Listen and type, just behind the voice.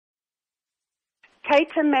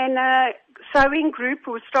Cato Manor Sewing Group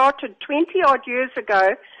was started 20-odd years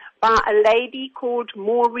ago by a lady called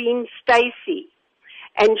Maureen Stacey.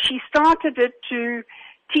 And she started it to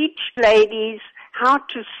teach ladies how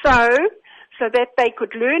to sew so that they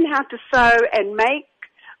could learn how to sew and make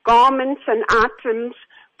garments and items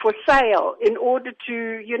for sale in order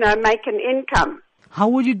to, make an income. How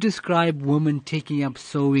would you describe women taking up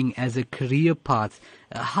sewing as a career path?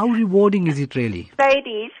 How rewarding is it really?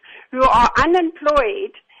 Ladies who are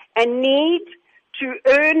unemployed and need to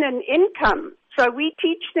earn an income. So we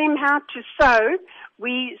teach them how to sew.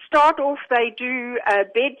 We start off, they do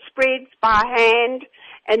bedspreads by hand,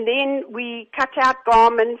 and then we cut out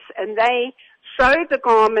garments and they sew the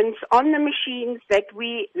garments on the machines that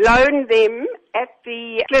we loan them at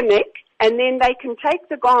the clinic, and then they can take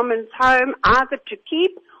the garments home either to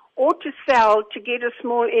keep or to sell to get a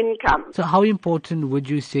small income. So how important would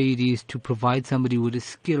you say it is to provide somebody with a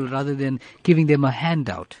skill rather than giving them a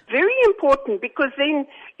handout? Very important, because then,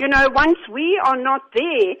 once we are not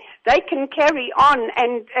there, they can carry on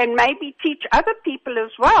and maybe teach other people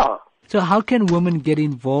as well. So how can women get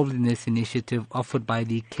involved in this initiative offered by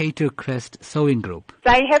the Cato Crest Sewing Group?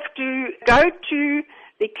 They have to go to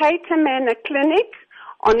the Cato Manor Clinic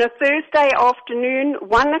on a Thursday afternoon,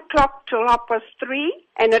 1 o'clock till 3:30,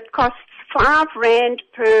 and it costs R5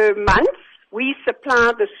 per month. We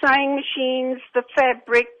supply the sewing machines, the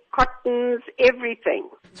fabric, cottons, everything.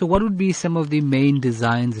 So what would be some of the main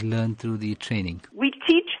designs learned through the training? We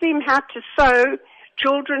teach them how to sew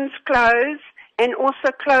children's clothes and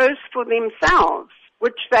also clothes for themselves,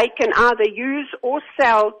 which they can either use or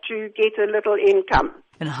sell to get a little income.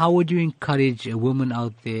 And how would you encourage a woman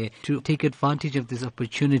out there to take advantage of this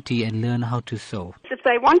opportunity and learn how to sew? If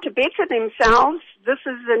they want to better themselves, this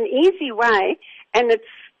is an easy way, and it's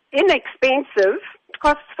inexpensive. It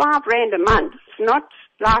costs R5 a month. It's not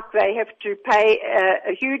like they have to pay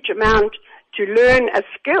a huge amount to learn a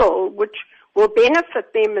skill which will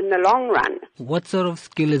benefit them in the long run. What sort of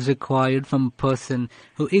skill is required from a person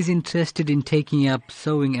who is interested in taking up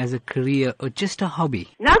sewing as a career or just a hobby?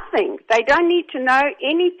 Nothing. They don't need to know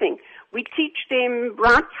anything. We teach them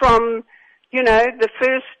right from, the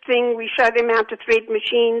first thing, we show them how to thread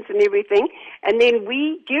machines and everything, and then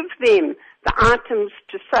we give them the items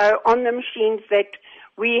to sew on the machines that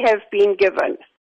we have been given.